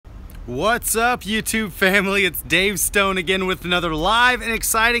What's up, YouTube family? It's Dave Stone again with another live and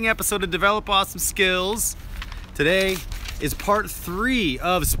exciting episode of Develop Awesome Skills. Today is part 3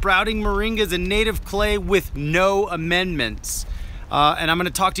 of Sprouting Moringas in native clay with no amendments. And I'm going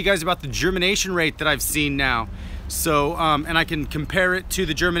to talk to you guys about the germination rate that I've seen now. So, and I can compare it to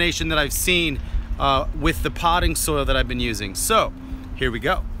the germination that I've seen with the potting soil that I've been using. So, here we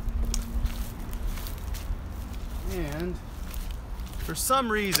go. And for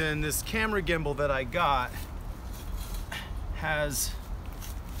some reason, this camera gimbal that I got has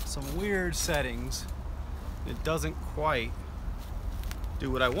some weird settings. It doesn't quite do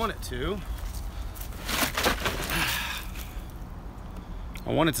what I want it to.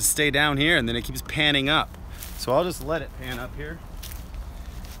 I want it to stay down here and then it keeps panning up. So I'll just let it pan up here.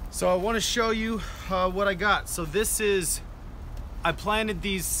 So I want to show you what I got. So this is, I planted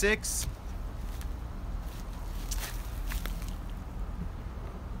these 6.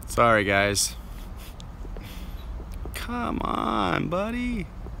 Sorry guys. Come on, buddy.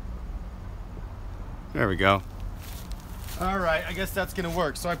 There we go. All right, I guess that's gonna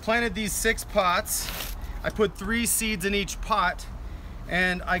work. So I planted these 6 pots. I put 3 seeds in each pot,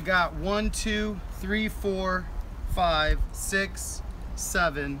 and I got 1, 2, 3, 4, 5, 6,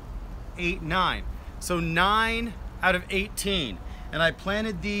 7, 8, 9. So 9 out of 18. And I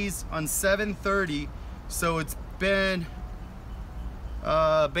planted these on 7/30, so it's been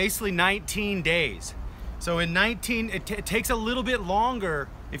basically 19 days. So in 19, it takes a little bit longer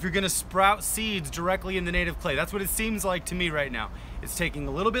if you're gonna sprout seeds directly in the native clay. That's what it seems like to me right now. It's taking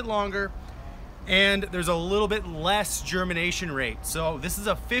a little bit longer and there's a little bit less germination rate. So this is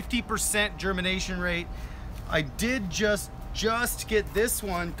a 50% germination rate. I did just get this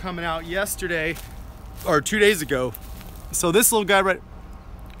one coming out yesterday or 2 days ago. So this little guy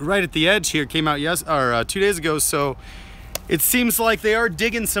right at the edge here came out 2 days ago. So it seems like they are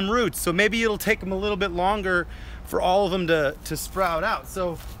digging some roots, so maybe it'll take them a little bit longer for all of them to sprout out.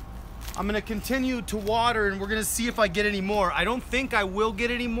 So I'm gonna continue to water and we're gonna see if I get any more. I don't think I will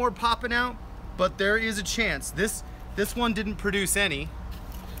get any more popping out, but there is a chance. This one didn't produce any,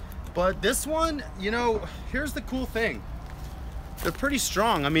 but this one, you know, here's the cool thing. They're pretty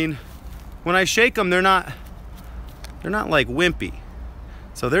strong. I mean, when I shake them, they're not like wimpy.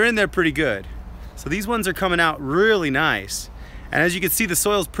 So they're in there pretty good. So these ones are coming out really nice. And as you can see, the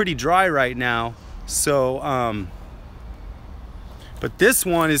soil's pretty dry right now. So, but this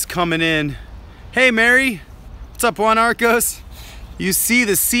one is coming in. Hey, Mary. What's up, Juan Arcos? You see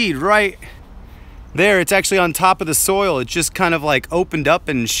the seed right there. It's actually on top of the soil. It just kind of like opened up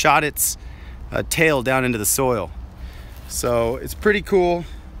and shot its tail down into the soil. So it's pretty cool.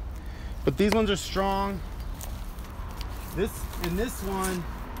 But these ones are strong. In this one,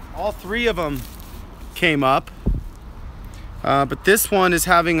 all 3 of them came up, but this one is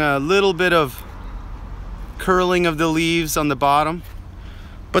having a little bit of curling of the leaves on the bottom,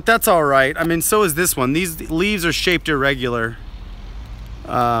 but that's all right. I mean, so is this one. These leaves are shaped irregular,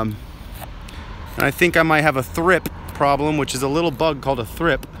 and I think I might have a thrip problem, which is a little bug called a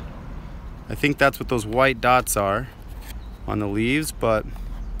thrip. I think that's what those white dots are on the leaves, but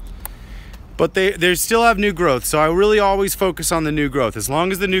they still have new growth. So I really always focus on the new growth. As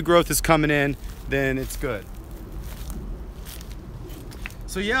long as the new growth is coming in, then it's good.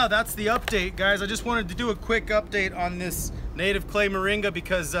 So yeah, that's the update, guys. I just wanted to do a quick update on this native clay moringa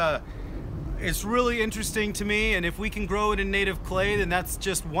because it's really interesting to me, and if we can grow it in native clay, then that's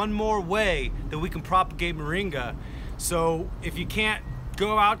just one more way that we can propagate moringa. So if you can't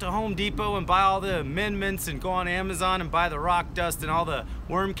go out to Home Depot and buy all the amendments and go on Amazon and buy the rock dust and all the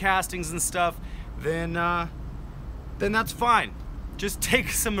worm castings and stuff, then that's fine. Just take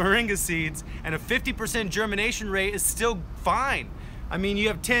some moringa seeds, and a 50% germination rate is still fine. I mean, you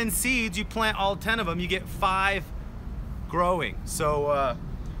have 10 seeds, you plant all 10 of them, you get 5 growing. So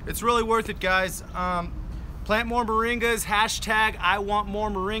it's really worth it, guys. Plant more moringas, hashtag I want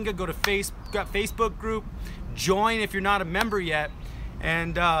more moringa. Go to Facebook group, join if you're not a member yet.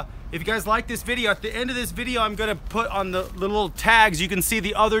 And if you guys like this video, at the end of this video, I'm gonna put on the little tags, you can see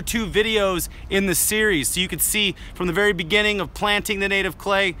the other 2 videos in the series. So you can see from the very beginning of planting the native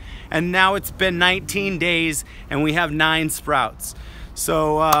clay, and now it's been 19 days and we have 9 sprouts.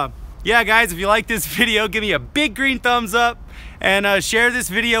 So yeah, guys, if you like this video, give me a big green thumbs up and share this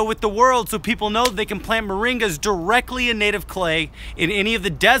video with the world so people know that they can plant moringas directly in native clay in any of the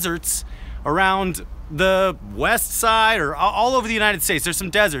deserts around the west side or all over the United States. There's some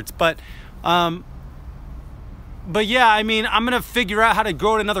deserts, but yeah, I mean, I'm gonna figure out how to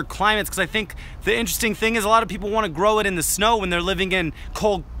grow it in other climates, because I think the interesting thing is a lot of people want to grow it in the snow when they're living in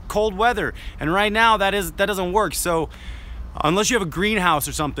cold weather, and right now that doesn't work. So unless you have a greenhouse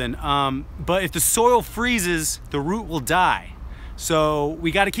or something. But if the soil freezes, the root will die. So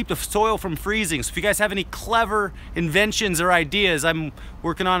we got to keep the soil from freezing. So if you guys have any clever inventions or ideas, I'm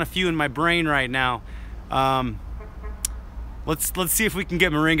working on a few in my brain right now. Let's see if we can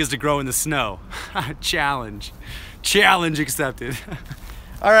get moringas to grow in the snow. Challenge accepted.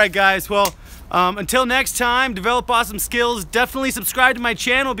 All right, guys. Well, until next time, develop awesome skills. Definitely subscribe to my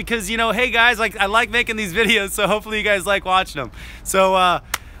channel because, you know, hey guys, I like making these videos, so hopefully you guys like watching them. So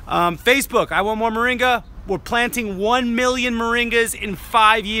Facebook, I Want More Moringa. We're planting 1 million moringas in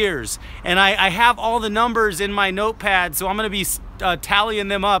 5 years, and I have all the numbers in my notepad, so I'm going to be tallying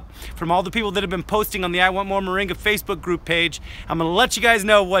them up from all the people that have been posting on the I Want More Moringa Facebook group page. I'm going to let you guys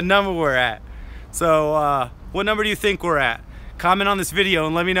know what number we're at. So what number do you think we're at? Comment on this video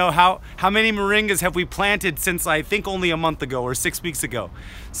and let me know how many moringas have we planted since I think only a month ago or 6 weeks ago.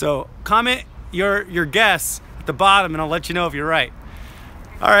 So comment your guess at the bottom and I'll let you know if you're right.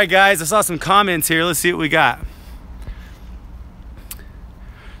 All right, guys, I saw some comments here. Let's see what we got.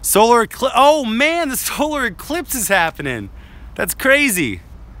 Solar eclipse. Oh man, the solar eclipse is happening. That's crazy.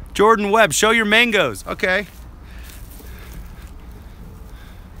 Jordan Webb, show your mangoes. Okay.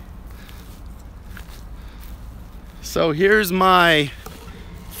 So here's my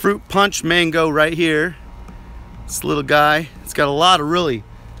fruit punch mango right here. This little guy. It's got a lot of really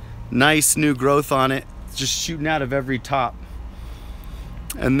nice new growth on it. It's just shooting out of every top.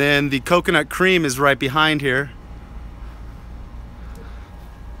 And then the coconut cream is right behind here.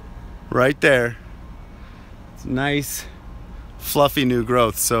 Right there. It's nice, fluffy new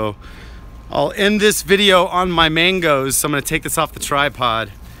growth. So I'll end this video on my mangoes. So I'm gonna take this off the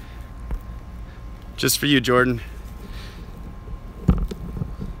tripod. Just for you, Jordan.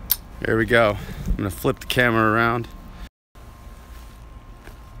 There we go. I'm gonna flip the camera around.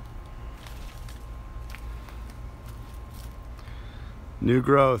 New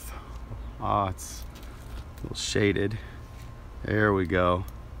growth. Oh, it's a little shaded. There we go.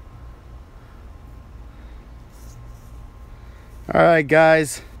 All right,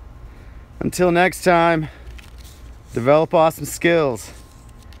 guys. Until next time, develop awesome skills.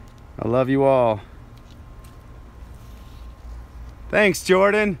 I love you all. Thanks,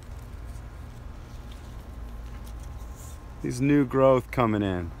 Jordan. These new growth coming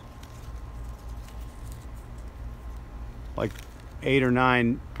in. Like 8 or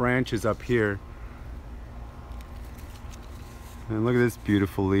 9 branches up here. And look at this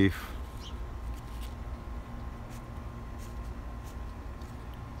beautiful leaf.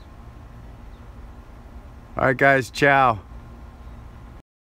 All right, guys, ciao.